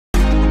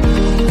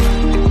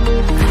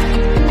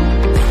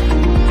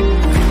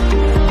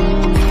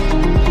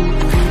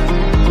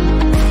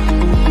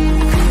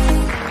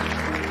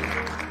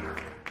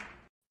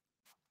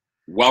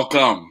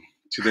Welcome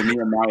to the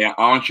Nehemiah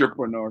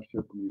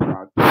Entrepreneurship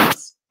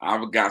Podcast.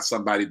 I've got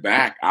somebody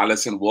back,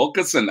 Allison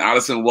Wilkinson.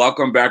 Allison,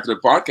 welcome back to the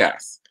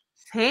podcast.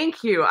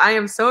 Thank you. I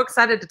am so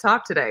excited to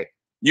talk today.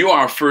 You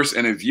are our first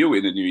interview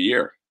in the new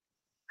year.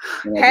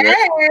 Hey,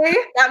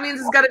 that means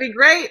it's going to be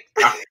great.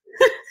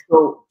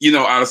 So,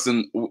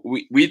 Allison,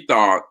 we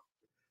thought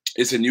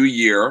it's a new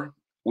year.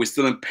 We're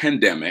still in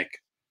pandemic.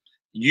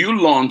 You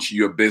launched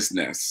your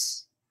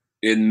business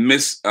in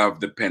midst of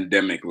the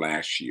pandemic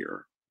last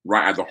year,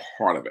 right at the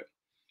heart of it.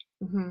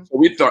 Mm-hmm. So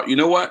we thought, you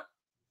know what?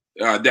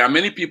 There are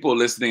many people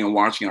listening and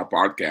watching our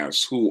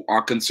podcast who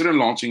are considering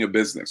launching a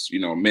business.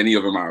 Many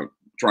of them are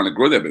trying to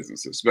grow their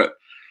businesses. But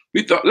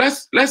we thought,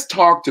 let's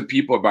talk to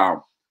people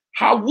about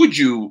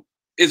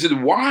is it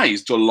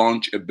wise to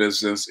launch a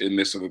business in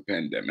midst of a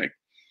pandemic?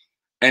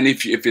 And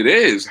if it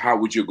is, how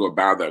would you go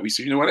about that? We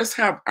said, you know what, let's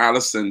have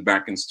Allison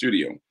back in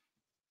studio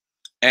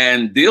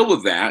and deal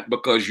with that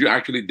because you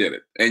actually did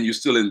it and you're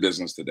still in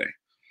business today.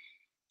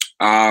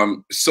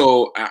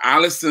 So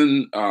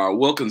Allison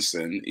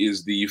Wilkinson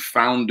is the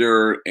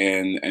founder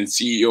and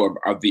CEO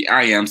of the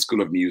I Am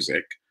School of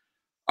Music.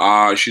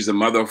 She's a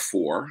mother of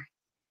four,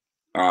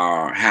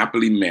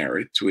 happily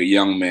married to a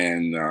young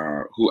man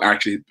who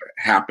actually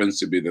happens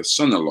to be the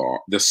son of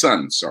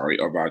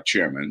our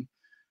chairman.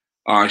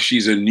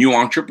 She's a new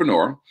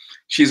entrepreneur.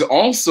 She's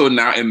also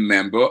now a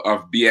member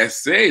of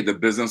BSA, the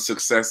Business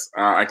Success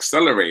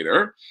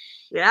Accelerator.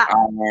 Yeah.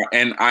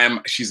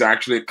 She's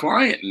actually a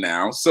client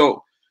now.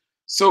 So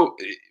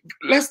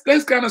let's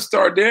kind of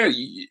start there.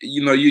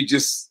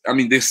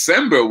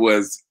 December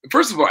was,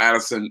 first of all,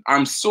 Allison,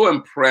 I'm so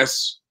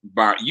impressed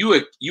by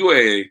you.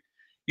 You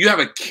have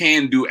a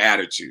can-do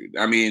attitude.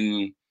 By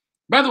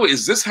the way,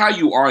 is this how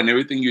you are in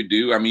everything you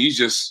do? You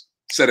just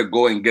set a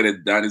goal and get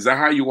it done. Is that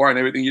how you are in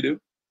everything you do?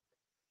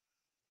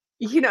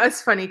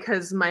 It's funny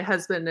because my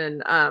husband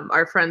and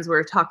our friends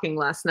were talking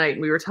last night,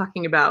 and we were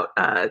talking about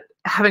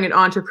having an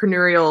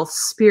entrepreneurial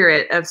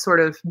spirit of sort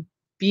of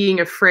being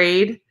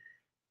afraid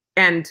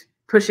and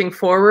pushing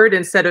forward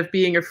instead of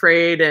being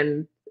afraid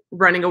and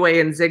running away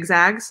in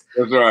zigzags.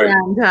 That's right.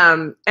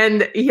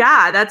 And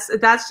yeah,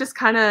 that's just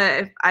kind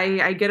of,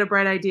 I get a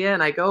bright idea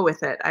and I go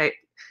with it.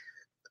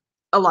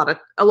 A lot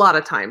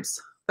of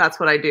times that's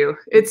what I do.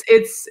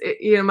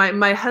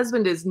 My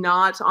husband is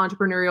not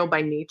entrepreneurial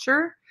by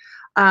nature.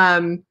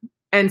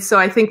 And so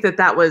I think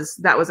that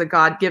was a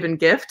God-given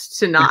gift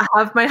to not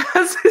have my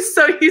husband.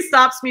 So he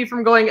stops me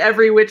from going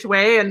every which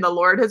way. And the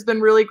Lord has been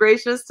really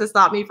gracious to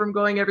stop me from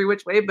going every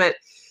which way. But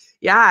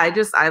yeah,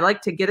 I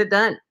like to get it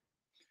done.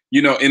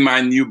 In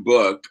my new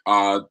book,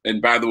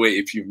 and by the way,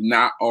 if you've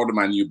not ordered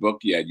my new book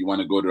yet, you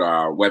want to go to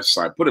our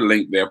website, put a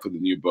link there for the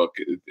new book.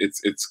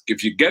 It's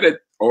if you get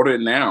it, order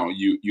it now,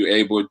 you're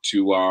able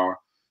to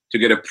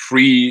get a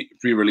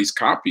pre-release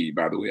copy,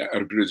 by the way, at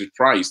a reduced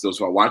price, those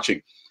who are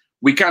watching.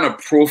 We kind of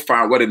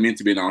profile what it means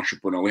to be an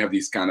entrepreneur. We have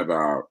these kind of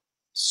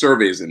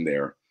surveys in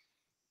there.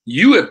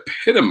 You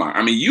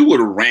epitomize, you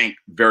would rank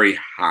very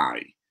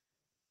high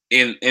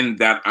in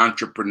that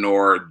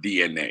entrepreneur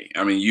DNA.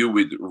 You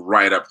would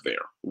right up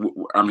there.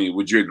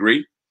 Would you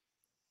agree?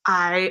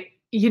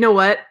 You know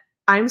what?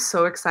 I'm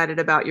so excited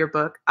about your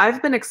book.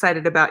 I've been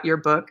excited about your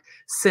book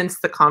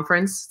since the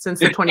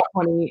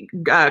 2020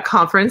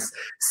 conference.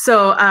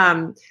 So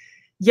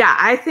yeah,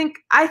 I think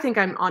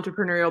I'm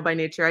entrepreneurial by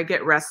nature. I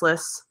get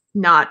restless.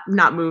 Not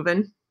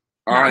moving.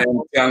 I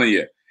am telling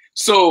you.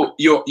 So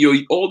your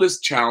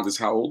oldest child is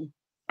how old?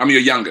 Your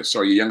youngest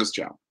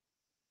child.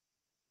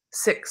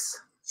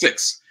 6.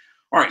 6.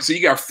 All right. So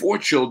you got 4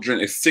 children,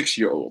 a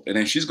 6-year-old, and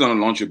then she's going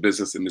to launch a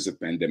business in this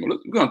pandemic.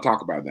 We're going to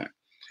talk about that.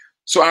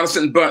 So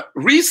Allison, but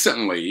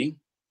recently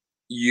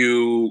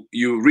you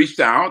reached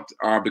out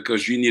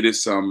because you needed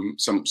some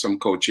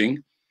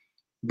coaching.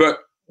 But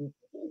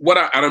what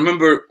I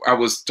remember, I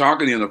was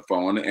talking to you on the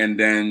phone, and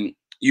then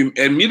you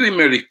immediately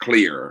made it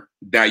clear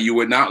that you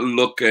were not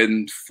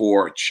looking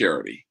for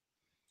charity.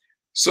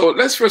 So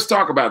let's first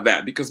talk about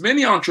that, because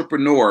many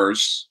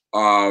entrepreneurs,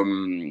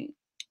 there's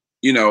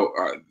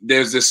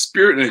this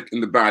spirit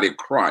in the body of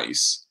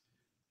Christ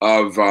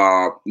of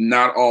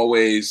not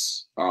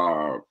always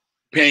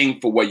paying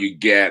for what you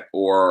get,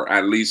 or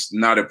at least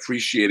not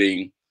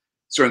appreciating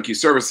certain key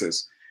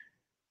services.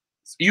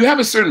 You have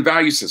a certain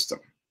value system.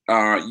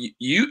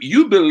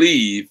 You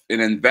believe in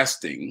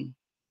investing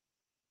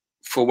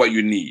for what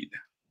you need.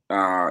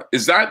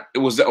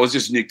 Was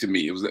just unique to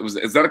me. Is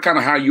that kind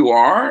of how you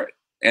are?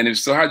 And if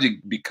so, how did you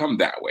become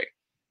that way?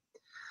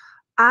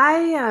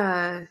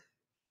 I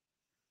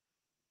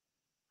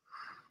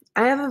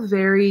have a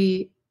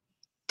very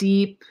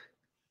deep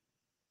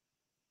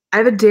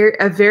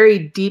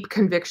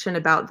conviction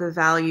about the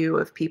value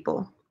of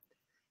people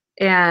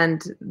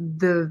and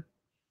the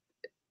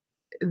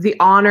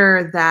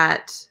honor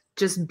that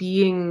just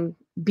being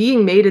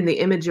made in the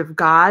image of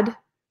God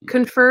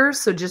confers.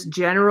 So just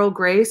general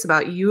grace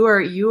about you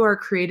are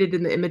created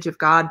in the image of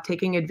God.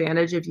 Taking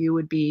advantage of you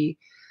would be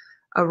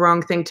a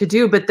wrong thing to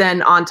do. But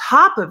then on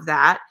top of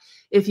that,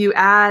 if you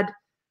add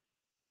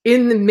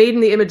made in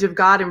the image of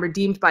God and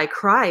redeemed by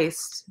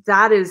Christ,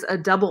 that is a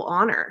double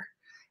honor.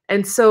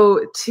 And so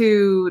it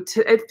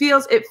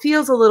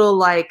feels a little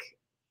like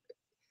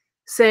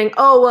saying,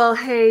 oh, well,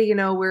 hey, you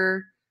know,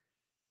 we're,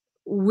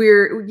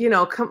 you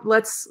know,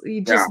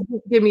 you just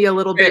give me a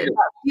little bit.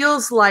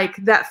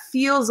 That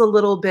feels a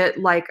little bit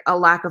like a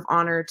lack of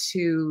honor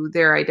to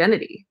their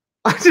identity.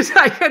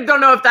 I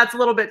don't know if that's a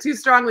little bit too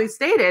strongly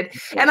stated.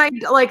 And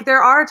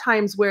there are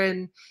times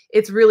when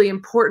it's really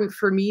important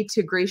for me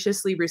to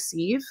graciously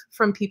receive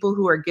from people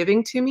who are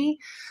giving to me.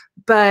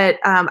 But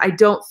I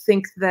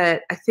think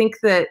that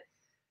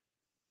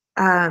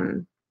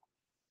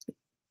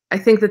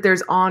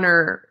there's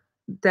honor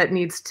that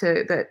needs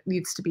to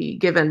be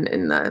given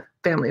in the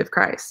family of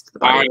Christ.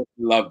 I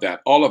love that.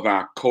 All of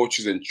our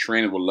coaches and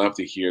trainers will love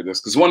to hear this,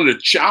 because one of the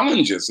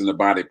challenges in the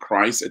body of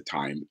Christ at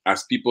times,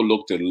 as people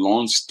look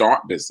to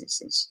start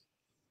businesses,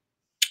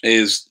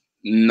 is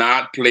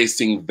not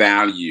placing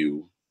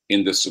value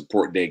in the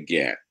support they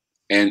get,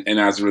 and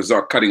as a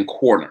result, cutting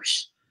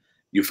corners.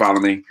 You follow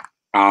me?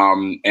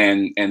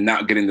 And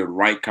not getting the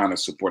right kind of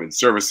support and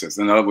services.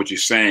 And I love what you're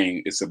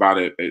saying. It's about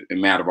a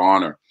matter of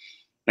honor.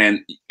 And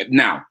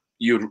now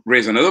you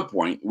raise another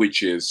point,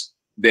 which is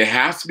there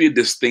has to be a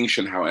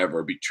distinction,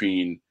 however,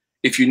 between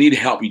if you need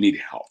help, you need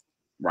help,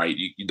 right?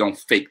 You don't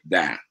fake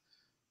that.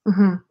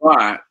 Mm-hmm.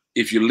 But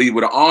if you lead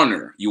with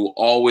honor, you will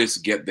always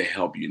get the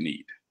help you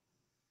need.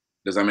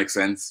 Does that make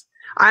sense?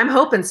 I'm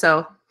hoping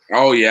so.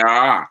 Oh,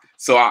 yeah.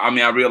 So, I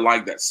mean, I really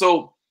like that.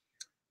 So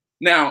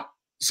now,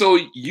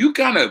 you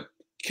kind of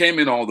came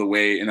in all the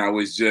way, and I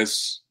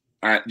just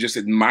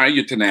admire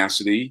your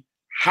tenacity.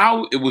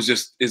 How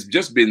it's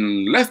just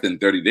been less than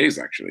 30 days,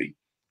 actually.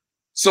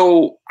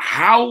 So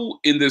how,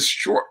 in this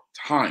short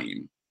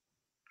time,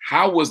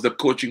 how was the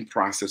coaching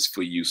process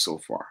for you so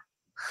far?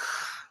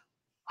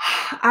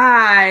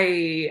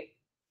 I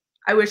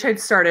wish I'd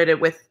started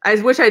with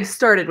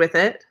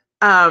it.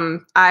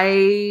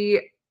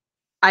 I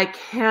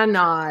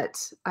cannot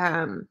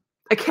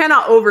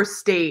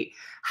overstate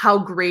how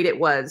great it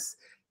was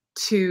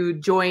to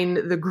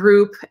join the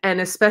group. And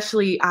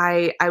especially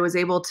I was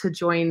able to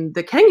join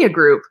the Kenya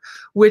group,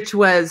 which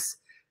was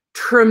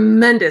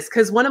tremendous.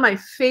 Because one of my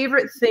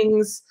favorite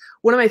things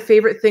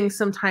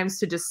sometimes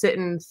to just sit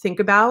and think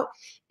about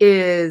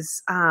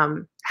is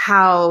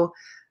how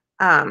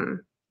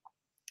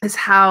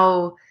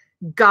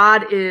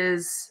God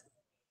is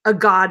a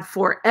God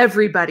for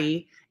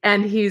everybody.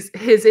 And his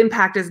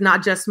impact is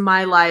not just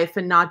my life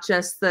and not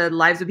just the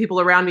lives of people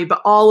around me,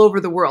 but all over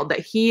the world, that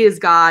he is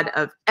God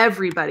of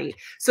everybody.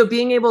 So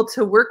being able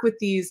to work with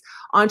these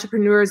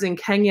entrepreneurs in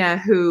Kenya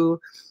who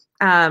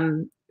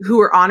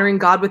are honoring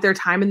God with their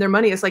time and their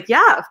money, it's like,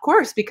 yeah, of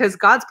course, because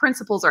God's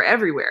principles are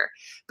everywhere.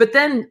 But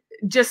then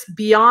just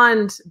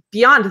beyond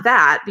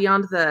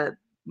the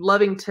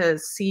loving to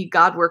see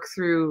God work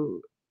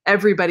through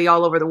everybody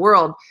all over the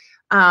world,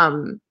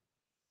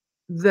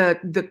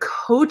 the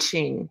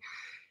coaching,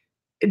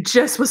 it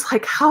just was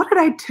like, how did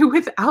I do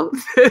without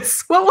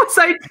this? What was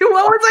I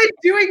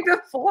doing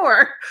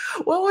before?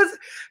 What was,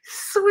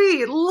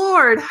 sweet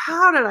Lord,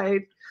 how did I?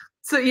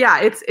 So yeah,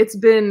 it's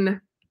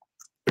been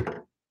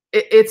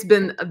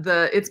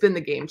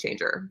the game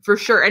changer for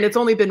sure. And it's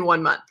only been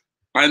 1 month.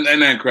 And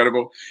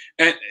incredible.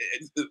 And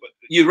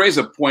you raise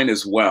a point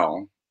as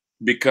well,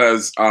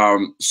 because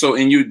so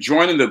in you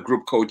joining the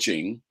group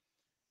coaching,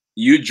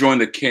 you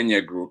joined the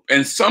Kenya group,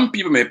 and some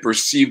people may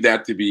perceive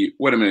that to be,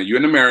 wait a minute, you're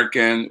an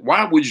American,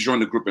 why would you join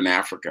the group in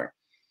Africa?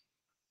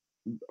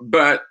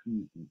 But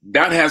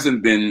that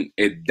hasn't been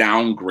a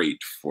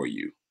downgrade for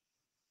you,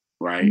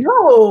 right?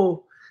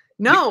 No.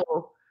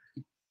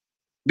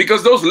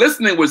 Because those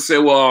listening would say,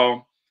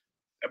 well,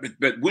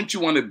 but wouldn't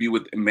you want to be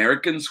with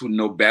Americans who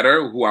know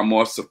better, who are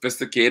more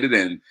sophisticated,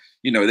 and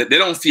they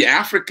don't see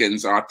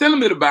Africans? Tell them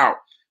a bit about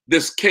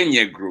this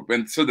Kenya group,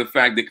 and so the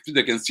fact that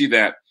they can see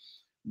that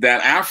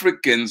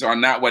Africans are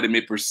not what they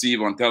may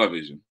perceive on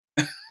television.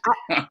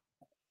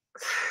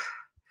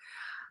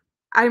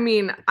 I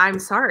mean, I'm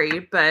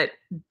sorry, but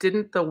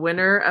didn't the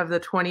winner of the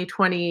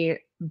 2020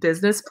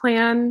 business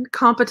plan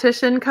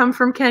competition come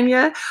from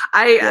Kenya?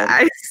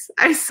 I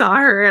saw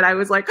her and I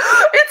was like,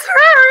 oh, it's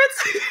her.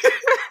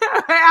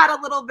 I had a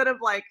little bit of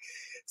like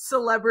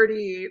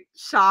celebrity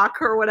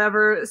shock or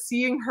whatever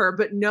seeing her,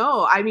 but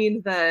no, I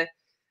mean the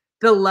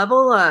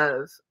level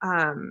of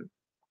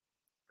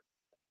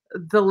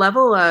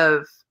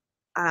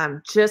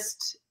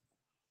just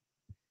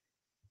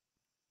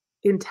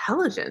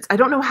intelligence. I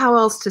don't know how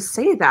else to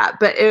say that,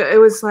 but it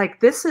was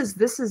like, this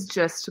is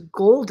just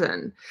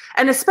golden.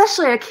 And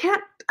especially I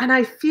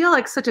feel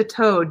like such a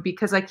toad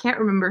because I can't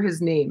remember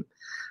his name.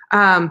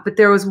 But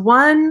there was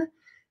one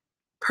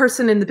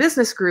person in the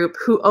business group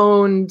who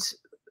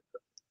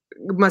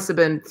must have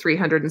been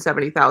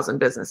 370,000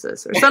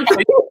 businesses or something.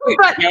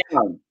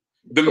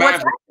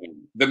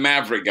 The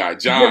Maverick guy,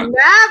 John. The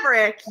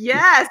Maverick,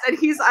 yes. And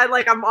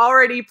I'm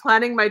already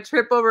planning my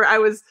trip over.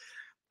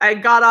 I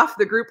got off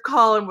the group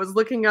call and was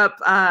looking up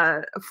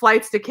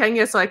flights to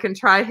Kenya so I can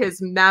try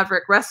his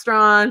Maverick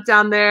restaurant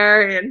down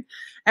there.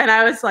 And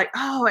I was like,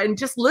 oh, and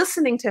just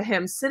listening to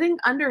him, sitting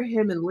under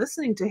him and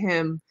listening to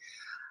him,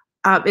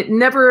 it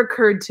never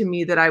occurred to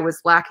me that I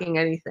was lacking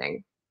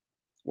anything.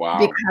 Wow.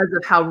 Because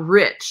of how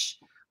rich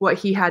what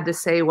he had to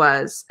say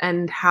was,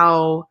 and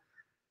how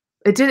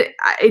it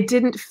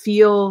didn't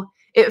feel,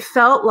 it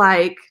felt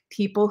like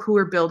people who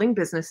were building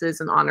businesses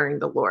and honoring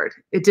the Lord.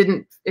 It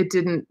didn't,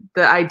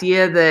 the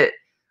idea that,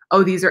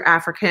 oh, these are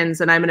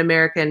Africans and I'm an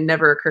American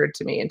never occurred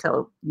to me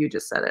until you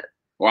just said it.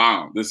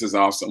 Wow, this is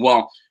awesome.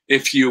 Well,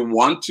 if you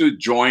want to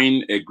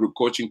join a group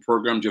coaching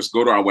program, just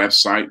go to our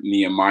website,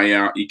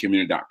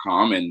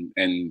 nehemiahecommunity.com,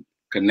 and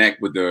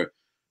connect with a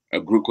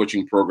group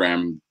coaching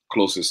program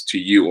closest to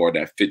you or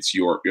that fits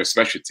your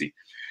specialty.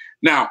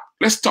 Now,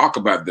 let's talk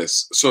about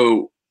this.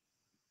 So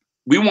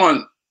we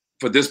want,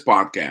 for this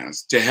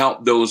podcast, to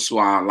help those who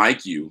are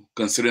like you,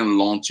 considering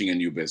launching a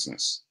new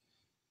business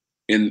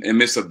in the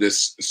midst of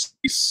this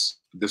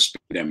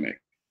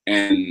pandemic,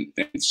 and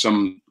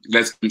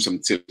let's give them some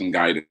tips and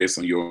guidance based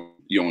on your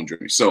own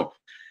journey. So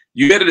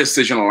you made a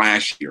decision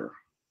last year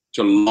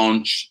to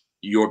launch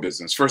your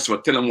business. First of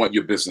all, tell them what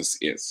your business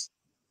is.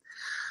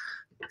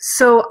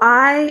 So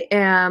I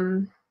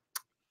am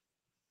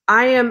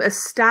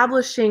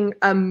establishing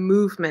a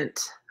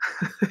movement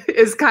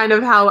is kind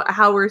of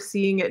how we're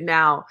seeing it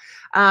now.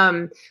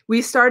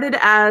 We started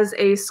as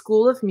a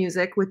school of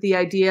music with the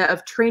idea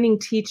of training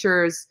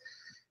teachers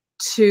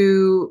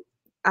to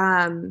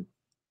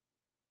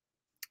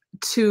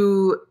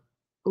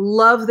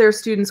love their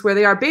students where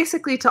they are,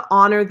 basically to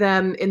honor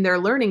them in their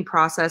learning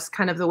process,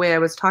 kind of the way I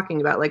was talking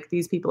about, like,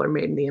 these people are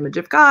made in the image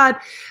of God.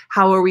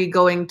 How are we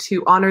going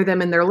to honor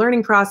them in their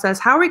learning process?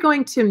 How are we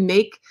going to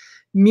make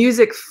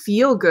music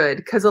feel good?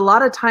 Because a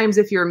lot of times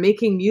if you're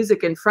making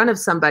music in front of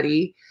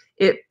somebody,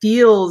 it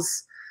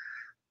feels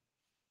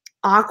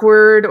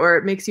awkward or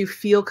it makes you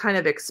feel kind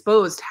of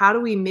exposed. How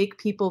do we make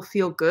people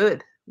feel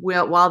good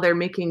while they're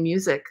making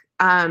music?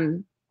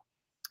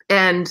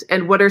 And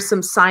what are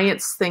some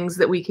science things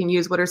that we can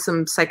use? What are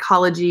some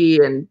psychology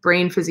and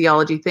brain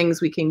physiology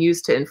things we can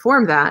use to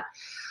inform that?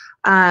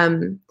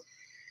 And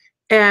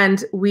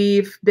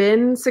we've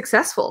been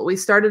successful. We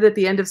started at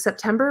the end of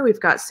September.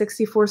 We've got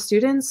 64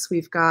 students.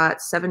 We've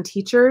got 7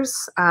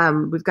 teachers.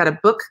 We've got a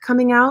book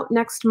coming out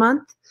next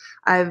month.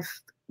 I've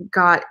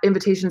got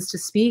invitations to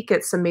speak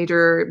at some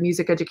major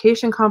music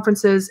education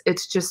conferences.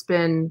 It's just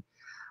been,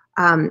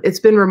 it's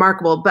been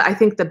remarkable. But I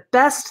think the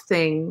best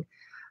thing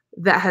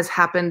that has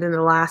happened in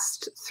the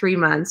last 3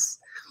 months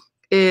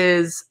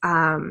is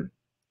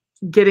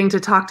getting to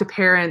talk to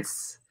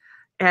parents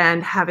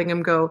and having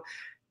them go,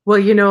 well,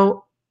 you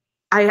know,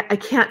 I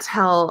can't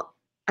tell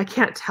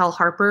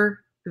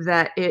Harper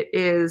that it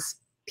is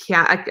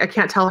I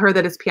can't tell her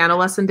that it's piano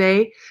lesson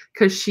day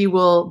because she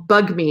will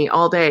bug me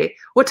all day.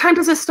 What time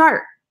does it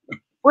start?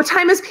 What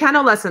time does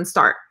piano lesson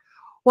start?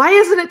 Why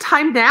isn't it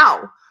time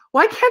now?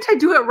 Why can't I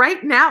do it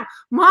right now?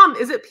 Mom,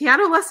 is it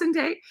piano lesson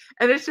day?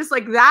 And it's just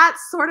like that,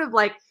 sort of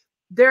like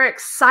they're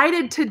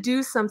excited to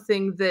do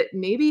something that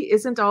maybe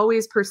isn't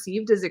always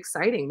perceived as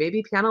exciting.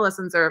 Maybe piano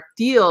lessons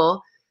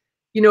feel,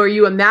 you know, or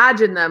you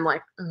imagine them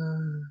like,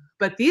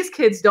 but these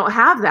kids don't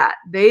have that.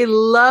 They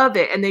love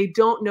it. And they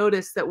don't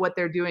notice that what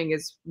they're doing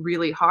is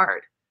really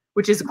hard,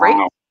 which is great.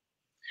 Wow.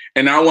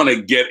 And I want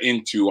to get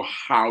into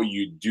how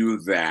you do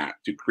that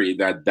to create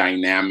that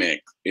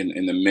dynamic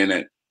in a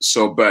minute.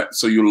 So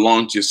you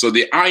launch it. So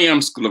the I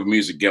Am School of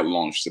Music get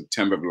launched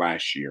September of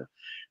last year.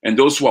 And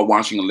those who are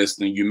watching and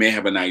listening, you may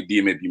have an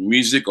idea, maybe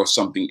music or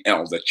something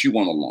else that you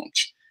want to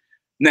launch.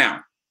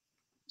 Now,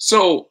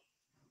 so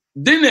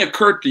didn't it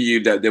occur to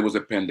you that there was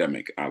a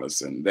pandemic,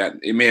 Allison, that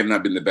it may have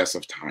not been the best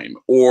of time?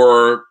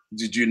 Or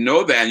did you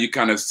know that and you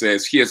kind of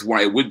says, here's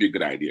why it would be a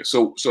good idea?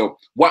 So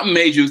what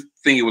made you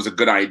think it was a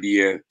good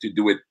idea to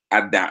do it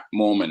at that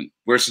moment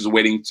versus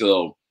waiting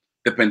till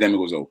the pandemic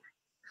was over?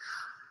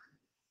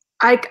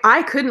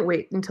 I couldn't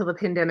wait until the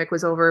pandemic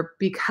was over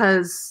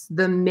because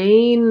the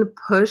main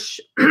push,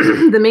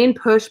 the main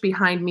push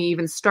behind me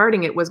even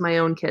starting it was my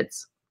own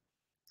kids.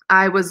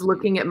 I was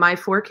looking at my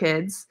 4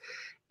 kids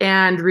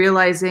and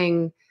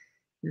realizing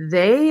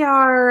they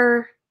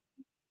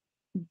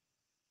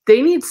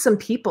need some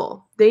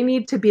people. They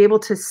need to be able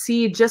to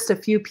see just a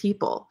few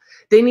people.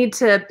 They need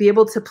to be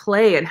able to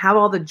play and have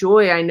all the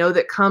joy I know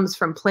that comes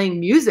from playing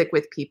music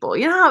with people.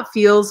 You know how it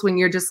feels when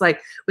you're just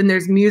like, when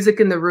there's music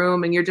in the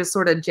room and you're just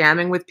sort of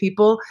jamming with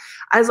people?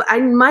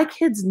 My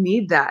kids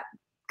need that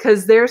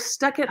because they're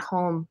stuck at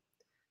home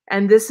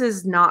and this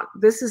is not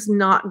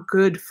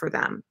good for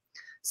them.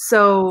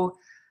 So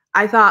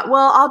I thought,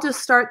 well, I'll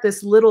just start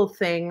this little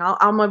thing.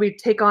 I'll maybe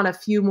take on a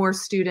few more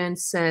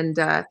students and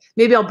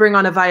maybe I'll bring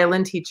on a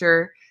violin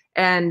teacher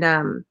and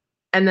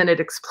then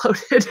it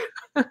exploded.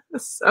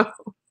 So,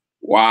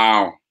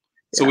 wow.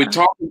 So yeah. we're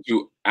talking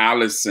to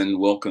Allison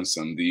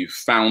Wilkinson, the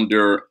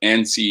founder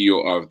and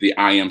CEO of the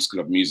I Am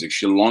School of Music.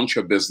 She launched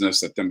her business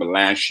September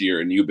last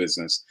year, a new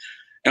business.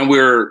 And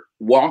we're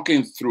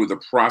walking through the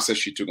process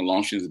she took in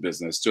launching this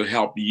business to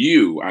help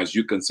you as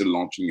you consider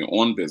launching your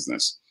own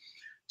business.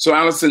 So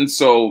Allison,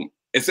 so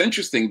it's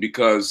interesting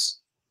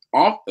because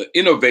of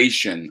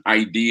innovation,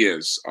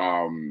 ideas,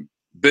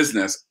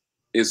 business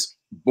is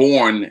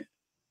born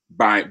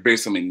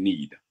based on a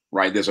need.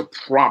 right? There's a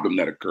problem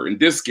that occurred. In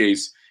this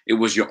case, it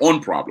was your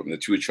own problem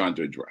that you were trying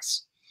to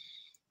address.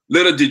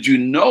 Little did you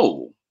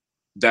know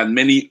that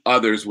many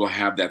others will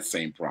have that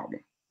same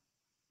problem,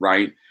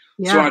 right?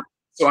 Yeah.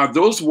 So are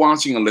those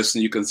watching and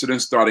listening, you considering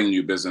starting a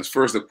new business,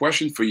 first, the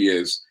question for you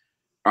is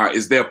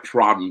there a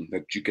problem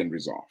that you can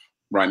resolve,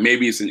 right?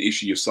 Maybe it's an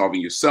issue you're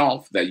solving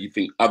yourself that you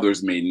think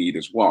others may need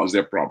as well. Is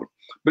there a problem?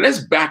 But let's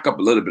back up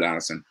a little bit,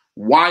 Allison.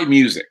 Why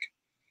music?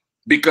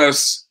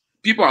 Because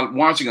people are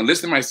watching and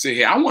listening might say,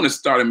 hey, I want to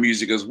start a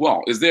music as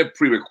well. Is there a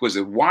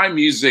prerequisite? Why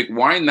music?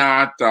 Why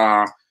not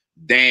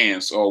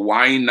dance? Or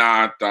why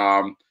not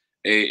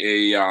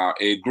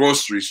a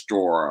grocery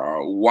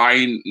store?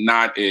 Why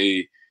not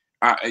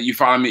you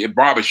follow me, a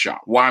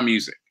barbershop? Why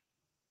music?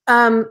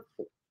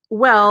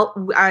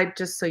 Well,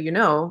 just so you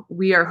know,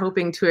 we are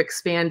hoping to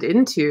expand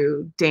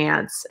into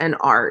dance and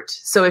art.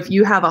 So if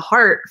you have a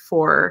heart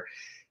for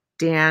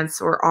dance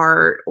or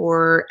art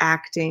or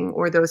acting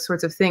or those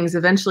sorts of things,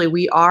 eventually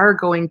we are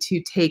going to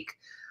take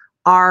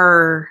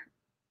our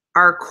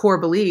core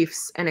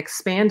beliefs and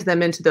expand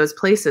them into those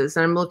places.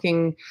 And I'm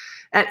looking,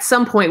 at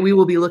some point, we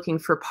will be looking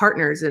for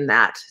partners in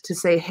that to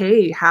say,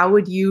 hey, how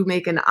would you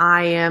make an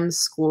IM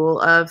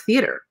school of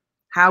theater?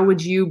 How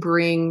would you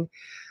bring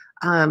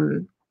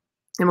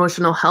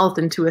emotional health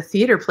into a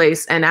theater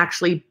place and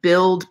actually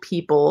build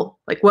people?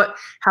 Like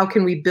how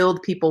can we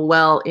build people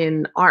well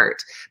in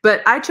art?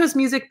 But I chose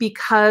music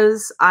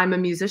because I'm a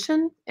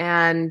musician,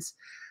 and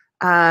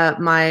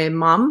my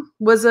mom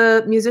was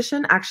a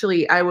musician.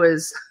 Actually, I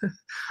was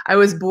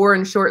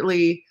born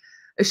shortly.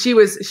 She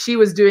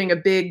was doing a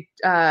big,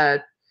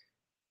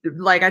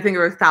 like, I think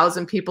there were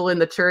 1,000 people in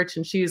the church,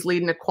 and she was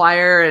leading a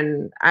choir,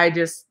 and I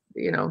just,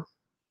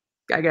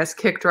 I guess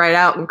kicked right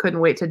out and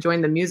couldn't wait to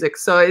join the music.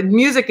 So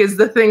music is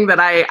the thing that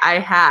I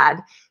had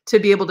to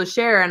be able to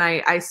share. And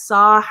I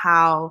saw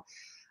how,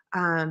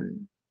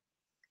 and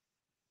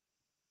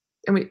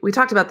we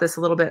talked about this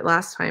a little bit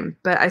last time,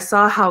 but I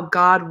saw how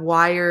God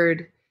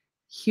wired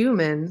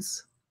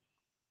humans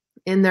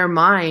in their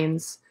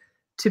minds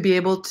to be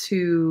able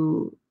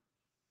to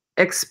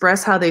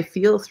express how they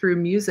feel through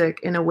music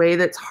in a way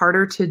that's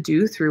harder to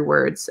do through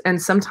words.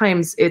 And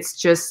sometimes it's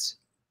just,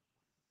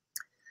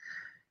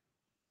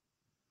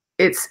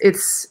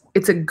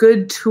 it's a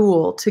good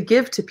tool to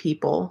give to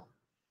people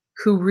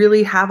who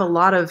really have a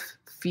lot of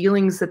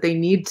feelings that they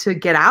need to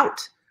get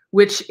out,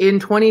 which in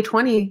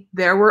 2020,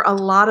 there were a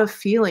lot of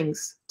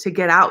feelings to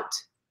get out.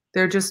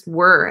 There just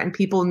were, and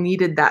people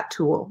needed that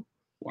tool.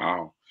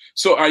 Wow.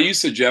 So are you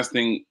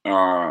suggesting,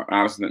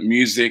 Allison, that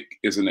music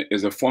is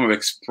a form of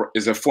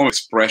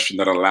expression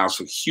that allows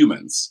for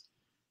humans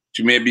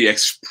to maybe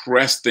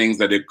express things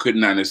that they could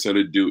not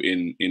necessarily do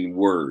in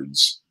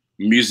words?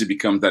 Music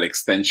becomes that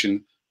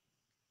extension.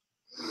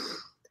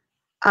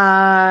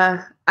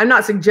 I'm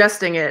not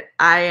suggesting it.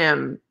 I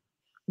am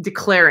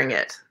declaring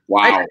it.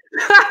 Wow.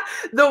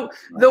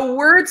 The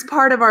words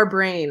part of our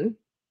brain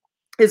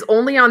is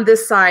only on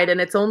this side, and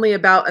it's only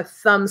about a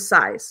thumb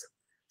size.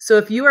 So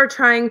if you are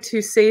trying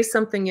to say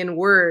something in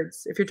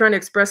words, if you're trying to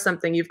express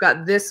something, you've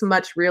got this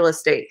much real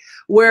estate.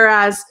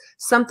 Whereas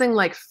something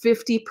like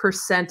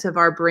 50% of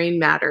our brain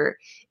matter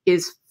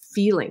is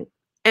feeling.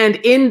 And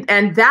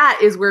that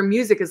is where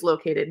music is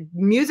located.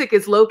 Music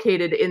is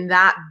located in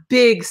that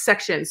big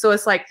section. So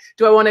it's like,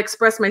 do I want to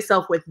express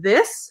myself with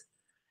this?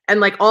 And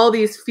like all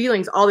these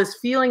feelings and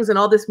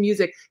all this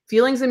music,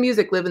 feelings and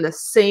music live in the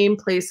same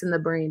place in the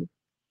brain.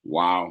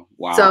 Wow.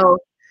 Wow. So,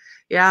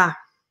 yeah.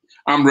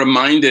 I'm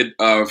reminded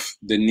of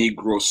the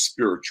Negro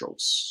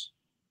spirituals,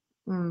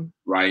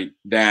 right?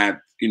 That,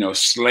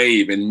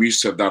 slave and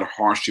midst of that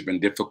hardship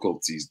and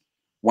difficulties,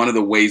 one of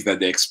the ways that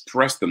they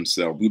expressed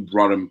themselves, we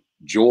brought them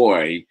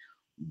joy,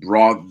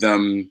 brought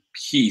them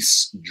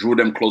peace, drew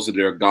them closer to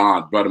their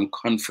God, brought them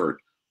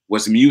comfort,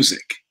 was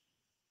music,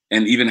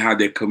 and even how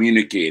they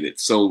communicated.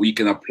 So we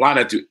can apply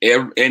that to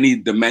any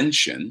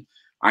dimension.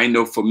 I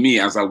know for me,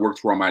 as I work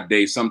throughout my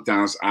day,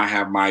 sometimes I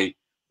have my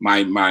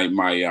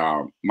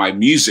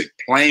music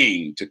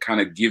playing to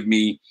kind of take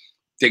me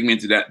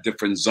into that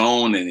different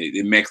zone, and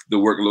it makes the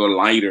work a little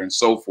lighter and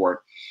so forth.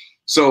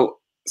 So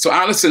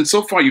Allison,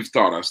 so far you've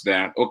taught us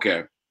that,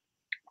 okay,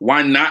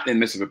 why not in the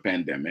midst of a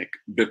pandemic?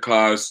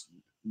 Because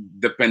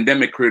the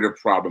pandemic created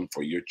a problem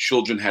for you. Your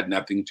children had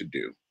nothing to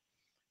do.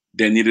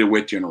 They needed a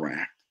way to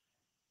interact.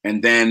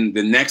 And then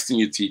the next thing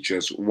you teach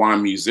us, why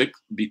music?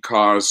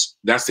 Because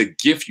that's a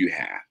gift you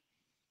had.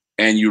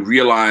 And you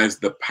realize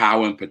the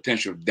power and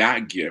potential of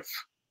that gift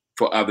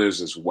for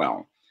others as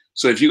well.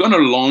 So if you're going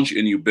to launch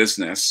a new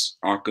business,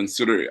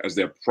 consider it as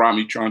the problem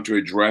you're trying to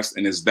address.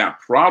 And is that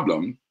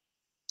problem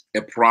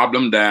a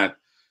problem that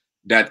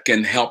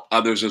can help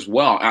others as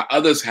well? Are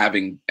others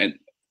having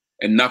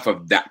enough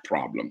of that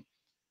problem?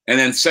 And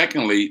then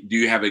secondly, do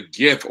you have a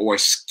gift or a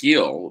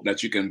skill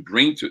that you can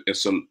bring to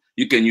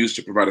you can use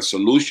to provide a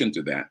solution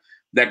to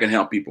that can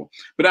help people?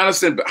 But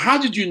Allison, how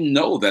did you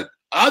know that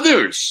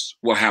others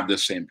will have the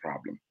same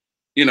problem?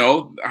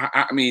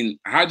 I mean,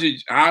 how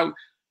did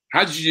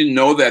you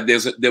know that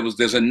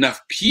there's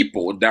enough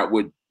people that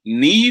would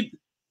need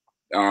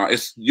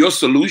your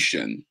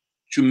solution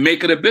to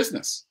make it a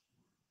business?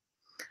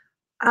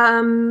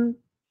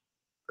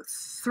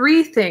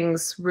 Three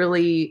things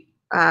really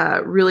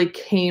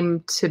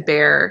came to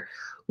bear.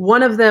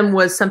 One of them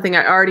was something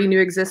I already knew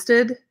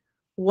existed.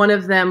 One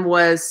of them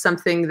was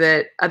something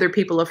that other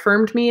people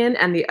affirmed me in,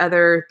 and the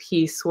other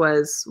piece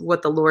was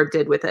what the Lord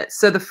did with it.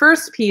 So the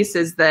first piece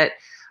is that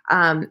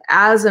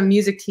as a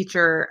music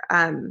teacher,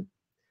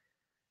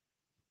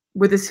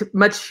 with as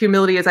much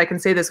humility as I can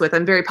say this with,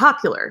 I'm very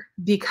popular,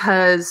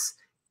 because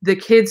the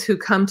kids who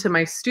come to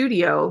my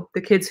studio,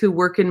 the kids who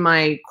work in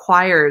my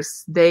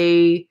choirs,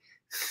 they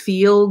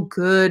feel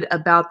good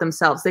about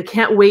themselves. They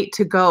can't wait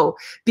to go,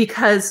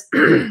 because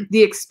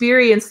the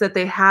experience that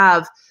they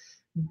have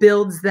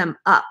builds them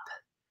up.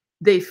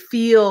 They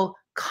feel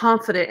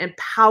confident and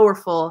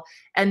powerful,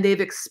 and they've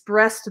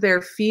expressed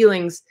their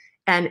feelings,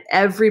 and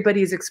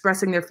everybody's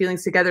expressing their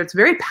feelings together. It's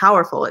very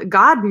powerful.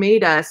 God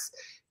made us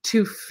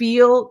to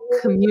feel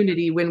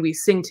community when we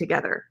sing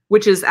together,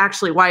 which is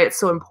actually why it's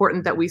so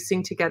important that we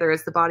sing together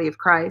as the body of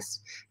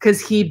Christ, because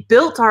he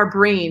built our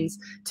brains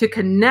to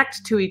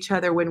connect to each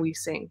other when we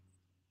sing.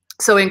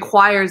 So in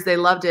choirs, they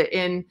loved it.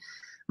 In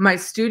my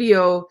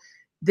studio,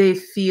 they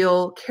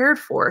feel cared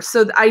for.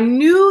 So I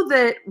knew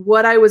that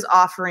what I was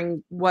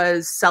offering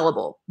was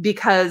sellable,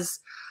 because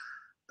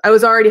I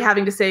was already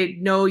having to say,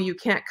 no, you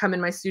can't come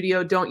in my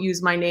studio. Don't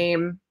use my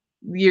name.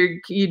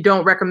 You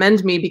don't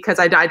recommend me because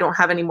I don't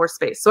have any more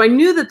space. So I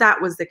knew that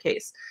that was the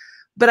case,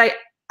 but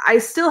I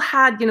still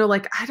had,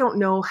 like, I don't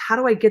know, how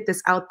do I get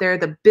this out there?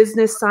 The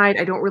business side,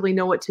 I don't really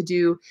know what to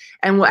do.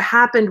 And what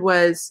happened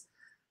was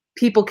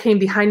people came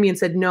behind me and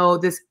said, no,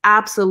 this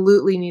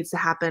absolutely needs to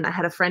happen. I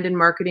had a friend in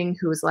marketing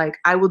who was like,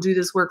 I will do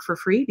this work for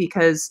free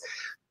because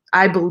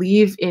I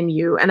believe in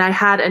you. And I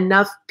had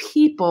enough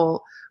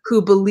people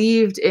who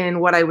believed in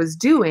what I was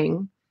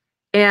doing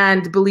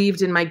and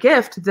believed in my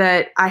gift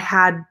that I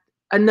had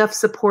enough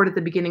support at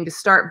the beginning to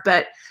start.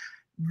 But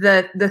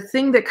the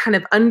thing that kind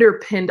of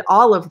underpinned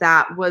all of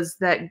that was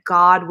that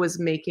God was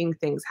making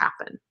things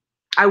happen.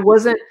 I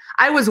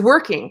was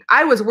working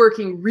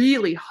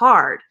really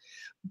hard,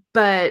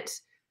 but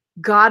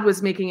God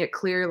was making it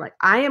clear, like,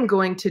 I am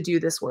going to do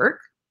this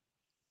work,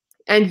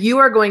 and you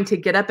are going to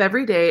get up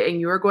every day and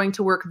you are going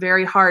to work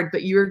very hard,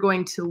 but you're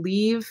going to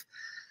leave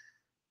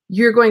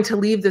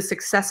the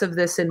success of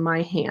this in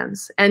my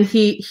hands. And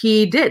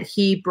he did.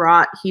 He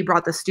brought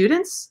the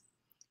students,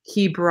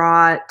 he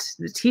brought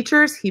the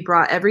teachers, he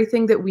brought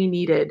everything that we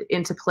needed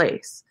into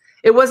place.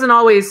 It wasn't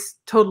always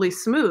totally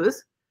smooth,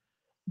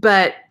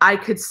 but I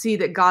could see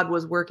that God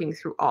was working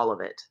through all of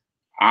it.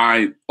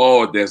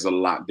 There's a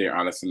lot there,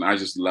 Allison. I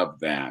just love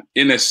that.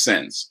 In a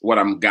sense, what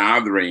I'm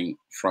gathering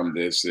from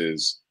this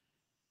is,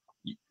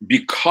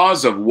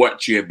 because of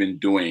what you have been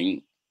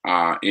doing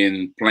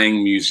in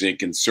playing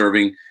music and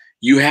serving,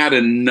 you had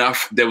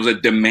enough, there was a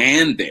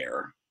demand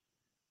there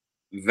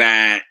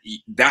that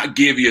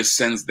gave you a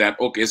sense that,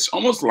 okay, it's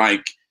almost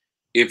like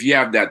if you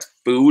have that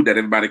food that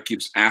everybody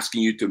keeps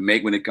asking you to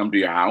make when they come to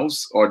your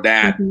house, or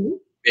that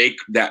bake,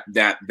 that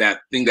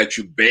thing that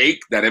you bake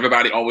that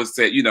everybody always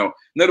said, in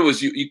other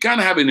words, you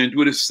kind of have an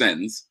intuitive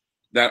sense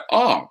that,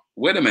 oh,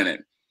 wait a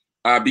minute,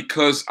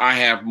 because I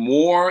have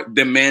more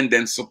demand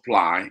than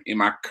supply in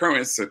my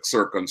current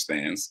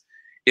circumstance,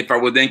 if I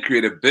would then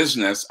create a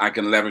business, I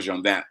can leverage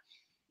on that.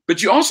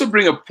 But you also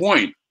bring a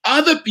point.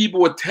 Other people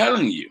were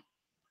telling you,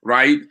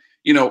 right?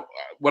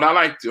 What I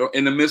like to,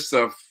 in the midst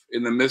of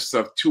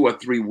 2 or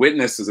 3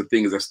 witnesses, a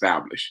thing is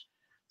established.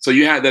 So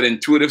you had that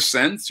intuitive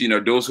sense.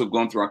 Those who've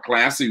gone through our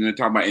classes, you're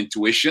talking about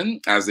intuition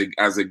as a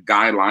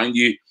guideline.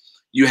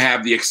 You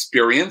have the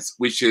experience,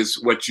 which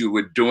is what you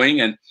were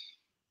doing,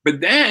 but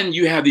then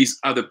you have these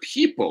other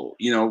people.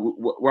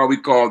 What we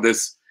call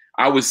this.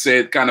 I would say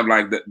it's kind of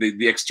like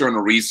the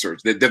external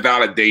research, the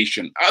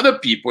validation. Other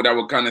people that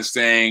were kind of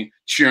saying,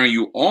 cheering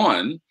you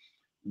on,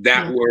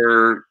 that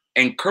were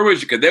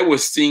encouraged because they were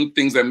seeing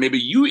things that maybe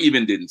you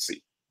even didn't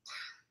see.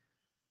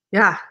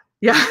 Yeah.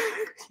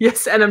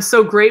 Yes. And I'm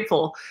so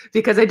grateful,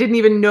 because I didn't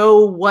even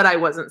know what I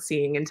wasn't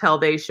seeing until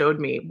they showed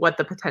me what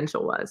the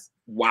potential was.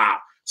 Wow.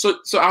 So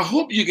I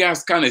hope you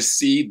guys kind of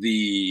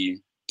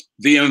see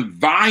the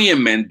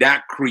environment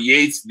that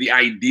creates the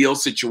ideal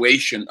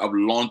situation of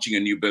launching a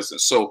new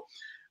business. So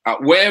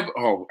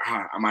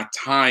my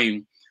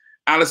time,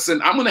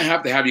 Allison, I'm going to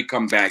have you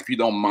come back if you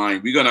don't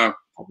mind. We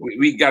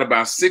got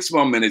about 6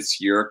 more minutes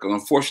here, because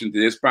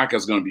unfortunately this podcast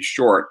is going to be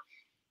short,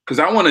 because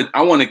I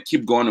want to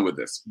keep going with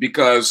this,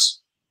 because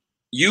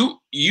you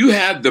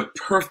had the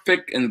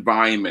perfect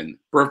environment,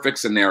 perfect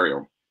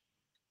scenario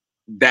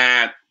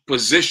that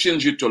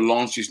positions you to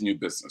launch this new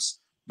business.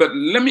 But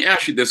let me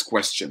ask you this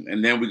question,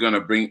 and then we're going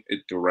to bring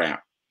it to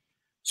wrap.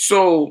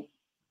 So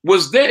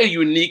was there a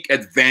unique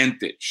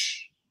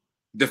advantage,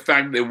 the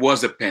fact that it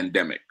was a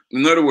pandemic?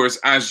 In other words,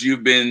 as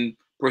you've been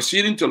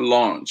proceeding to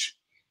launch,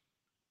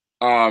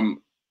 could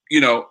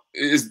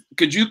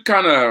you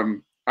kind of,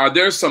 are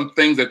there some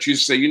things that you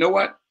say, you know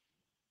what?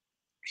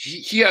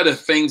 Here are the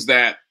things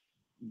that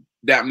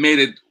made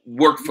it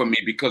work for me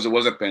because it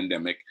was a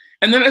pandemic.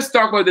 And then let's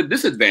talk about the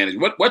disadvantage.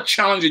 What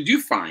challenge did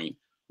you find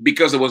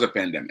because it was a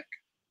pandemic?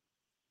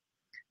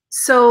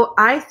 So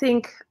I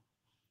think,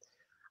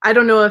 I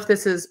don't know if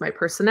this is my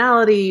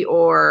personality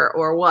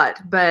or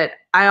what, but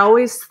I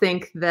always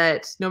think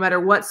that no matter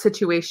what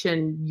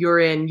situation you're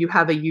in, you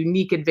have a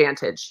unique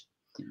advantage.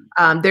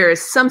 There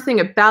is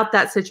something about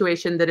that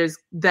situation that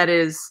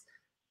is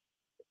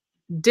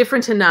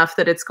different enough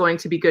that it's going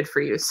to be good for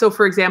you. So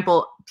for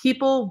example,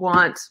 people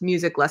want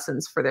music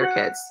lessons for their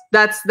kids.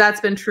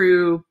 That's been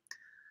true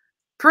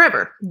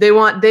forever. They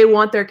want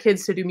their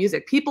kids to do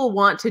music. People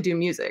want to do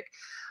music.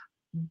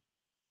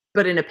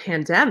 But in a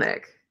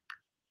pandemic,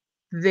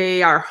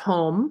 they are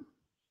home.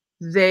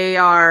 They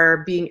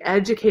are being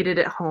educated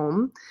at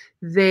home.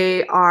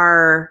 They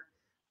are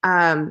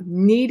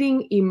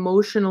needing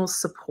emotional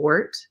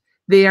support.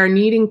 They are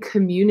needing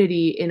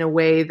community in a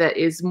way that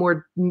is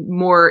more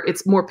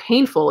it's more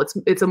painful.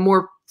 It's a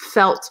more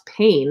felt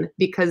pain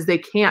because they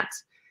can't,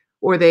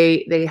 or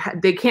they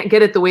can't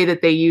get it the way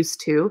that they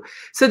used to.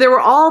 So there were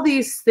all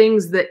these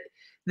things that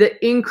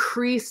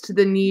increased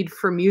the need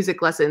for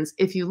music lessons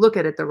if you look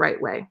at it the right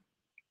way.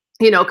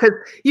 You know, because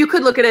you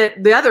could look at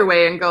it the other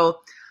way and go,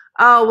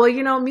 oh, well,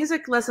 you know,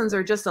 music lessons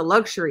are just a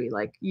luxury.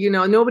 Like, you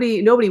know,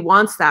 nobody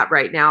wants that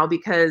right now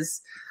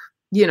because,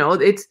 you know,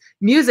 it's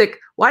music.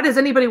 Why does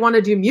anybody want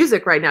to do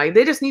music right now?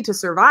 They just need to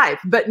survive.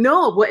 But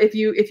no, if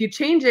you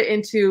change it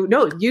into,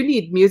 no, you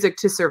need music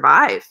to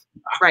survive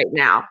right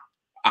now,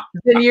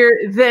 then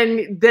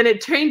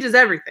it changes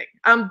everything.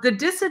 The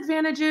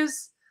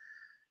disadvantages,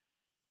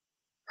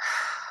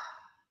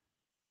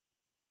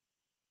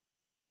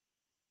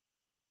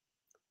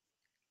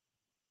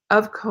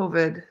 of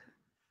COVID,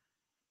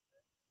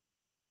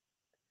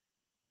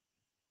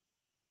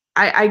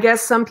 I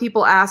guess some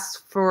people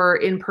asked for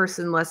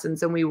in-person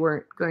lessons and we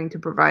weren't going to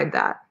provide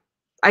that.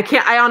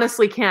 I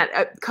honestly can't.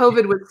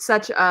 COVID was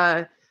such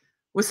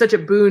a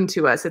boon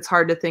to us. It's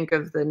hard to think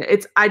of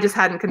I just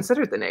hadn't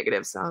considered the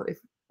negatives. So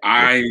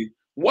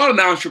what an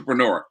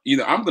entrepreneur. You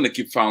know, I'm going to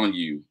keep following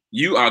you.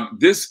 You are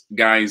this,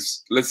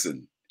 guys,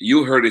 listen,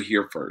 you heard it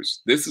here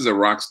first. This is a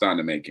rock star in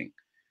the making,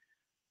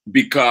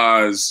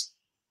 because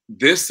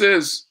this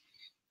is,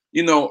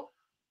 you know,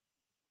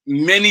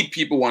 many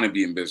people want to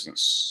be in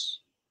business,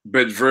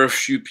 but very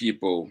few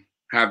people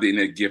have the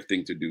innate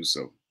gifting to do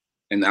so.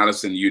 And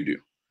Allison, you do.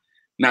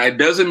 Now, it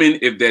doesn't mean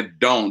if they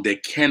don't, they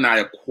cannot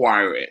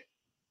acquire it.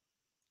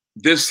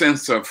 This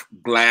sense of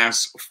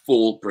glass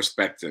full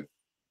perspective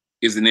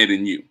is innate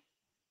in you.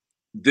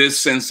 This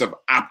sense of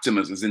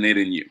optimism is innate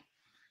in you.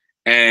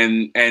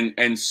 And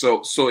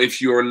so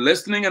if you're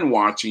listening and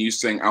watching, you're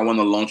saying, I want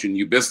to launch a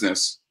new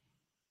business,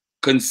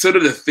 consider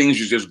the things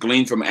you just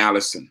gleaned from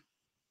Allison.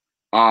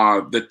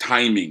 The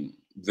timing,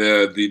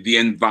 the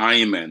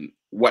environment,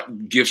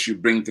 what gifts you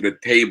bring to the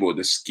table,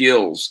 the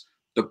skills,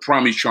 the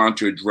problem you're trying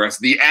to address,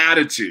 the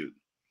attitude,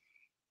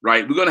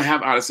 right? We're going to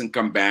have Allison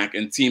come back,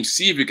 and team,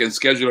 see if you can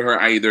schedule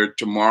her either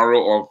tomorrow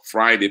or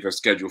Friday if her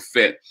schedule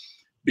fit,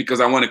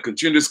 because I want to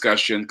continue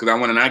discussion, because I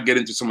want to not get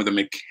into some of the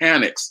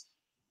mechanics.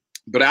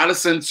 But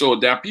Allison, so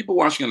there are people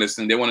watching and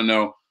listening, they want to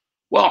know,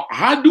 well,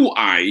 how do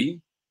I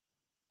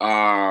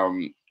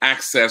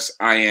access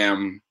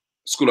IM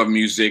School of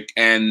Music,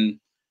 and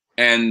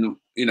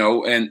you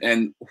know,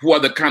 and who are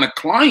the kind of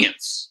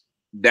clients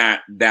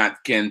that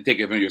can take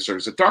advantage of your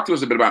service? So talk to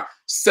us a bit about,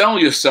 sell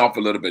yourself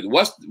a little bit.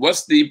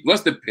 What's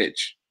the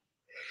pitch?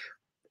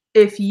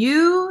 If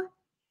you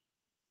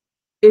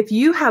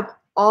have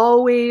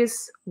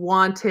always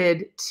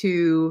wanted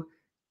to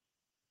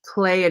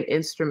play an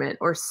instrument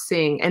or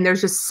sing, and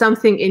there's just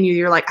something in you,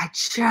 you're like, I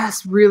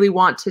just really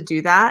want to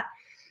do that.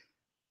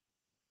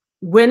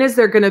 When is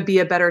there going to be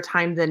a better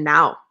time than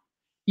now?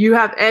 You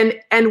have,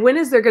 and when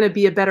is there going to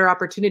be a better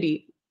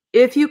opportunity?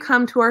 If you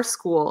come to our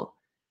school,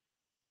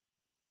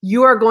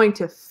 you are going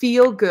to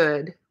feel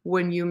good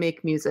when you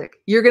make music.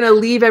 You're going to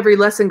leave every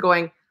lesson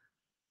going,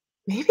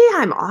 maybe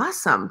I'm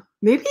awesome.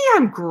 Maybe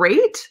I'm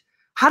great.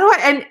 How do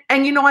I,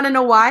 and you want to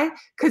know why?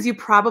 Because you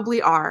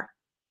probably are.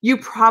 You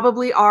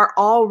probably are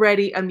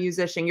already a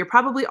musician. You're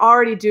probably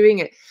already doing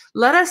it.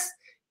 Let us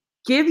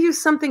give you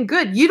something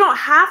good. You don't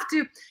have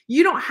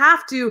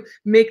to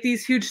make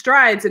these huge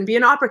strides and be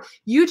an opera.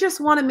 You just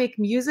want to make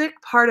music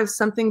part of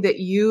something that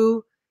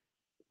you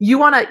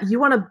want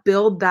to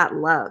build that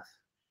love.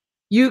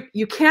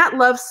 You can't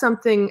love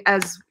something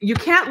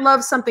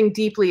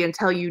deeply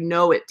until you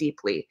know it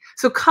deeply.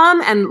 So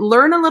come and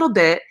learn a little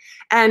bit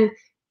and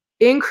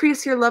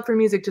increase your love for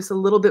music just a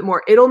little bit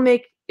more. It'll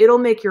make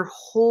your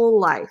whole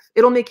life.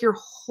 It'll make your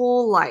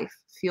whole life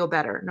feel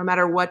better, no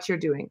matter what you're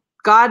doing.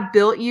 God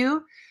built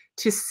you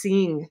to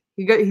sing.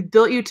 He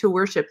built you to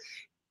worship.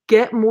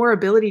 Get more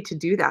ability to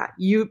do that.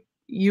 You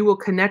will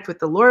connect with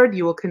the Lord.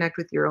 You will connect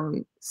with your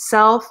own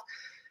self.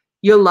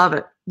 You'll love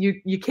it.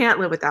 You can't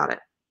live without it.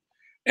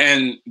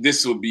 And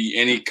this will be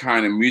any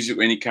kind of music,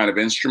 any kind of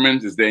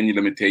instrument. Is there any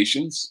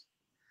limitations?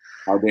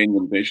 Are there any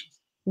limitations?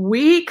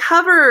 We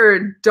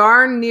cover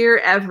darn near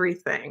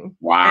everything.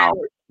 Wow.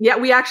 And yeah,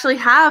 we actually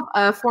have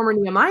a former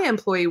Nehemiah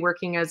employee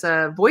working as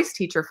a voice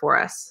teacher for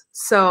us.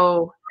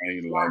 So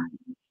I love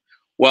it.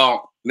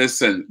 Well,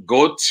 listen,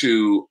 go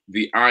to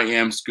the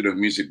IM School of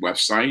Music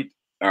website.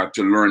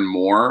 to learn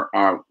more,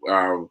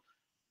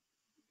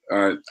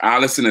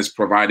 Allison is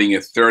providing a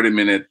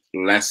 30-minute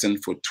lesson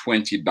for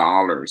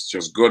 $20.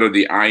 Just go to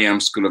the I Am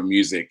School of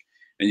Music,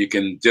 and you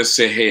can just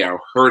say, hey, I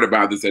heard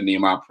about this at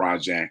Nehemiah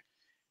Project.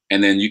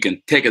 And then you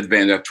can take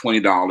advantage of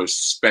 $20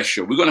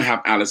 special. We're going to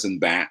have Allison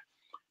back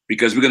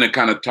because we're going to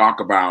kind of talk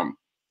about,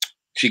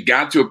 she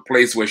got to a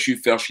place where she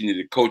felt she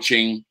needed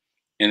coaching,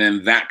 and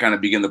then that kind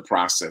of began the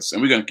process.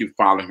 And we're going to keep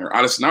following her.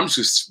 Allison, I'm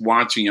just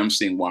watching, I'm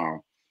saying,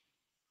 wow,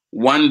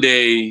 one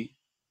day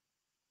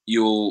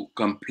you'll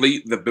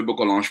complete the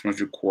Biblical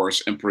Entrepreneurship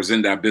course and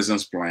present that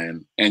business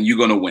plan, and you're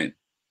going to win.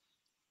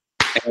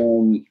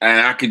 And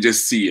I can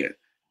just see it.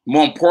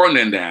 More important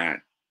than that,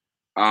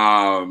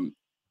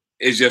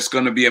 it's just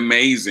going to be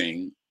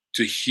amazing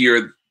to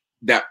hear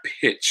that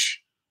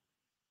pitch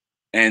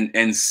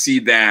and see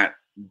that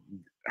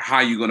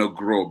how you're going to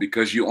grow,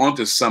 because you're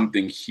onto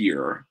something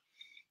here.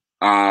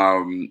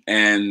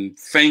 And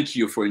thank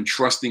you for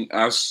entrusting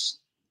us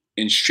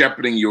in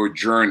shepherding your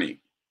journey.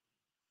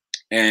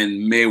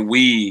 And may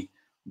we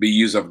be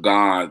used of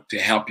God to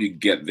help you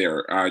get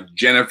there.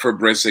 Jennifer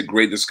Briss, a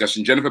great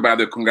discussion. Jennifer, by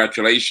the way,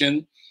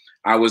 congratulations.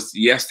 I was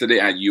yesterday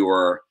at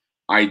your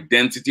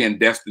Identity and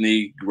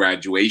Destiny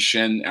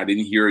graduation. I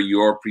didn't hear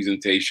your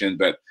presentation,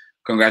 but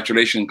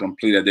congratulations,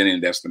 complete Identity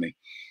and Destiny.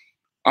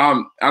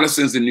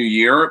 Allison's the new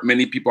year.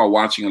 Many people are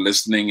watching and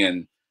listening.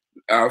 And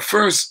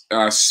first,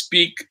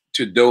 speak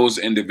to those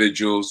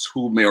individuals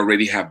who may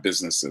already have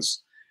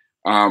businesses.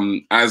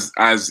 As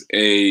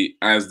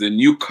the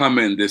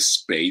newcomer in this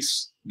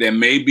space, they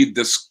may be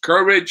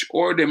discouraged,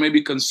 or they may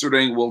be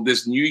considering, will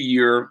this new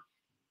year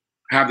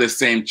have the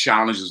same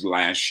challenges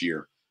last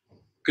year?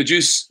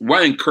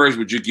 What encouragement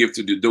would you give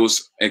to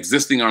those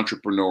existing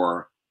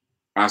entrepreneurs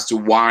as to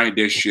why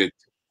they should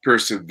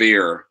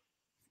persevere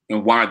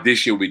and why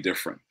this year will be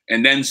different?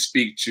 And then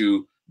speak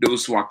to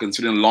those who are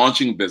considering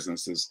launching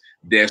businesses.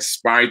 They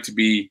aspire to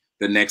be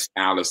the next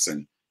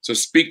Allison. So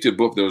speak to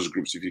both those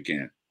groups if you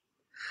can.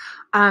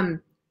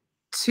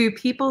 To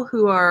people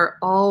who are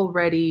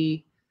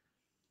already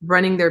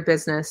running their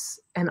business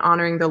and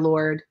honoring the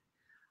Lord,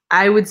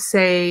 I would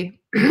say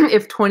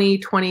if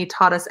 2020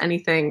 taught us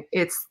anything,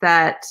 it's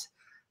that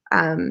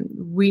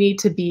we need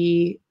to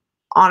be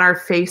on our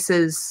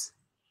faces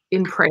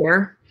in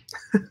prayer,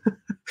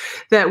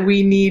 that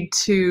we need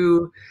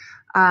to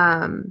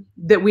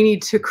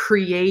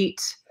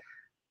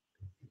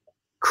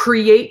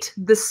create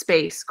the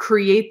space,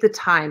 create the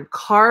time,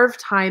 carve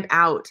time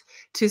out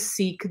to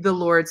seek the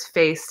Lord's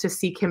face, to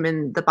seek him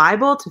in the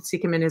Bible, to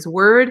seek him in his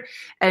word,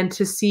 and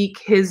to seek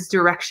his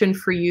direction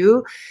for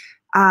you.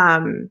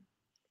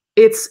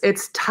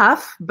 It's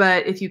tough,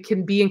 but if you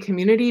can be in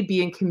community,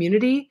 be in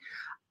community.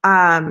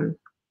 And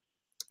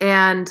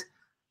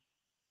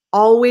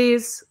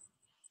always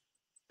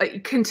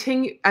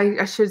continue,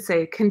 I should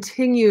say,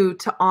 continue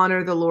to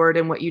honor the Lord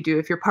in what you do.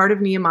 If you're part of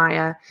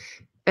Nehemiah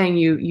and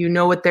you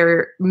know what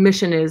their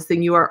mission is,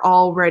 then you are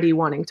already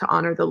wanting to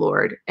honor the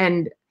Lord.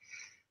 And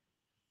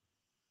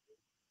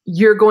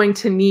you're going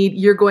to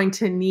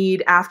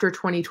need after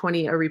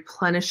 2020 a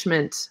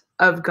replenishment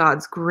of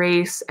God's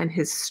grace and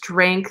his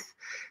strength.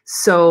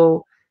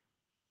 So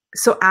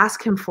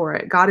ask him for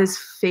it. God is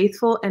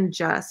faithful and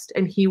just,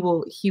 and he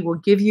will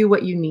give you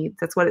what you need.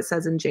 That's what it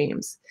says in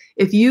James.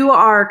 If you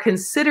are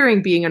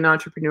considering being an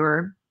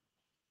entrepreneur,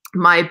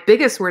 my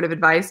biggest word of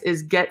advice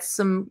is get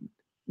some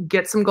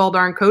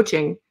gall-darn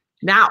coaching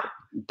now.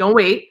 Don't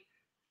wait.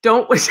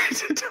 Don't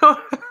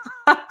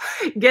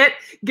get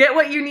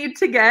what you need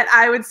to get.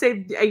 I would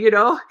say,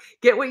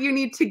 get what you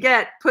need to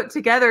get put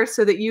together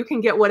so that you can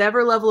get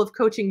whatever level of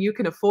coaching you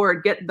can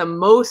afford. Get the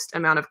most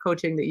amount of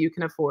coaching that you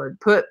can afford.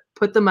 Put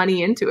the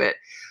money into it,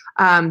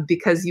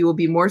 because you will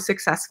be more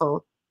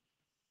successful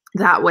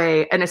that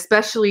way. And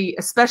especially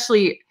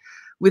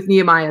with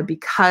Nehemiah,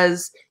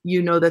 because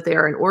you know that they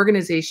are an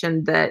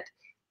organization that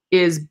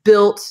is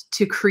built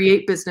to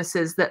create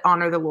businesses that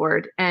honor the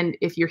Lord. And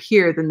if you're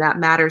here, then that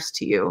matters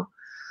to you.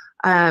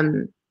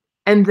 And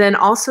then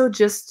also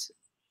just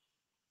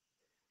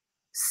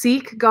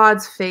seek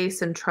God's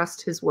face and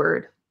trust his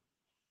word.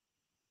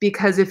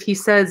 Because if he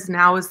says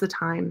now is the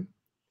time,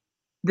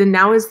 then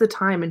now is the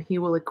time, and he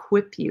will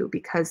equip you,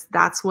 because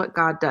that's what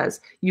God does.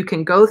 You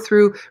can go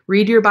through,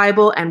 read your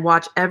Bible, and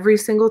watch every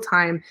single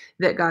time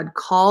that God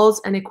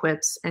calls and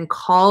equips and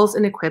calls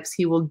and equips.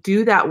 He will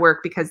do that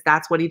work because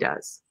that's what he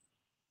does.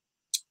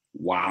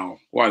 Wow.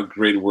 What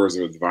great words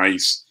of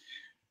advice.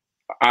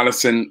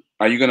 Allison,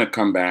 are you going to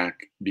come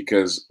back?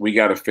 Because we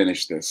got to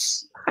finish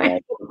this. We're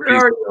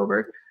already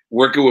over.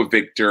 Working with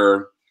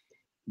Victor,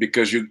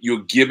 because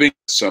you're giving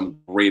some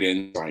great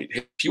insight.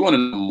 If you want to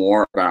know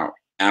more about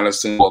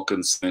Allison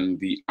Wilkinson,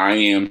 the I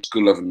Am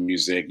School of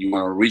Music, you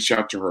want to reach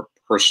out to her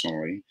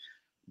personally,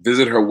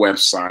 visit her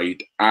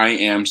website,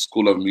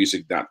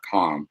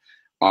 iamschoolofmusic.com.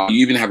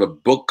 You even have a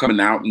book coming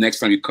out. Next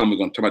time you come, we're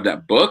going to talk about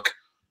that book.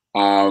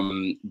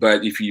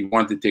 But if you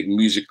want to take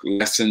music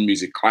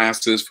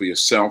classes for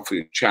yourself, for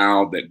your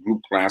child, that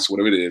group class,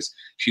 whatever it is,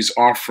 she's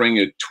offering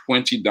a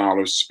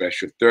 $20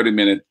 special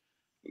 30-minute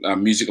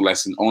music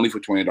lesson only for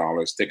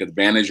 $20. Take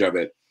advantage of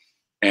it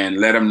and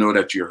let them know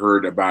that you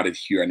heard about it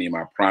here at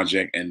Nehemiah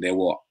Project, and they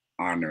will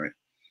honor it.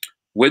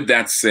 With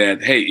that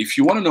said, hey, if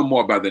you want to know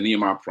more about the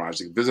Nehemiah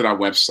Project, visit our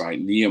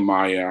website,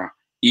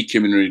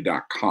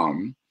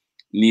 nehemiahecommunity.com,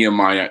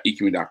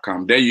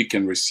 nehemiahecommunity.com. There you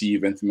can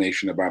receive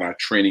information about our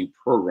training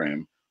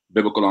program,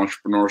 Biblical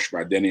Entrepreneurship,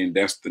 Identity and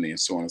Destiny, and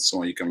so on and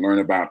so on. You can learn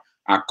about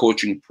our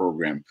coaching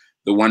program,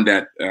 the one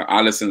that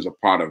Allison is a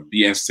part of,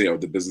 BSA, or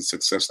the Business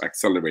Success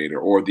Accelerator,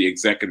 or the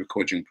Executive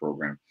Coaching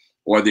Program,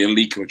 or the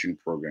Elite Coaching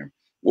Program.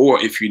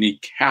 Or if you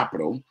need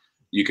capital,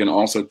 you can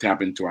also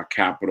tap into our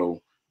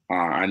capital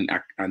and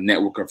a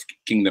network of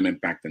Kingdom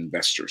Impact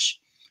investors.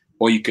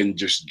 Or you can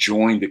just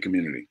join the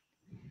community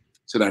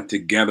so that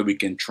together we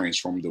can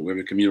transform the way. We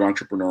have a community of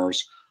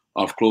entrepreneurs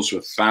of close to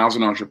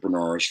 1,000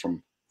 entrepreneurs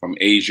from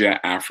Asia,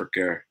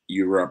 Africa,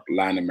 Europe,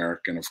 Latin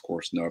America, and of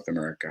course, North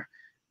America.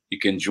 You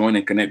can join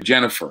and connect with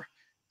Jennifer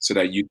so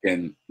that you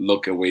can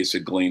look at ways to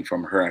glean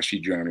from her as she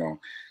joins along.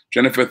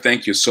 Jennifer,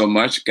 thank you so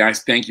much.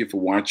 Guys, thank you for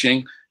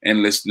watching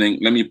and listening.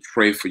 Let me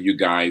pray for you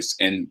guys,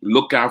 and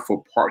look out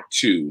for part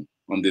 2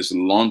 on this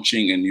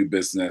launching a new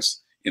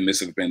business in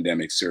midst of the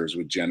pandemic series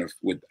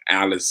with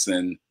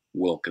Allison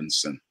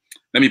Wilkinson.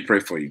 Let me pray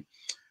for you.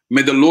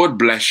 May the Lord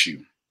bless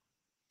you.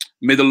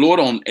 May the Lord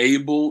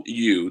enable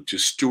you to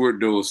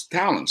steward those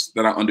talents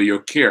that are under your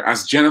care,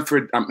 as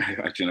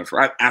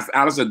as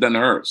Allison done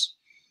hers.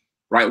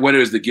 Right? Whether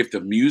it's the gift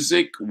of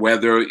music,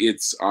 whether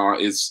it's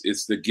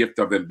the gift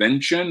of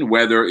invention,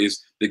 whether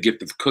it's the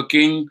gift of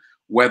cooking,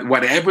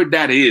 whatever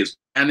that is,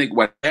 and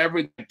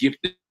whatever the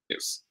gift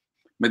is,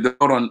 may the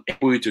Lord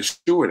enable you to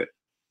steward it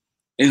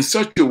in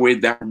such a way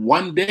that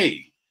one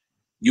day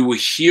you will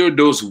hear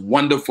those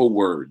wonderful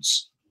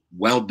words,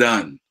 "Well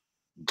done,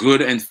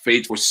 good and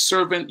faithful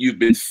servant. You've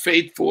been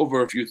faithful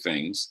over a few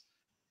things.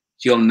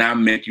 He'll now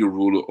make you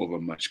ruler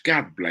over much."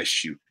 God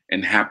bless you,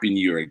 and Happy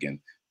New Year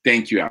again.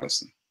 Thank you,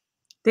 Allison.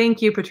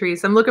 Thank you,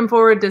 Patrice. I'm looking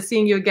forward to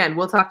seeing you again.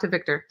 We'll talk to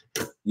Victor.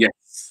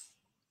 Yes.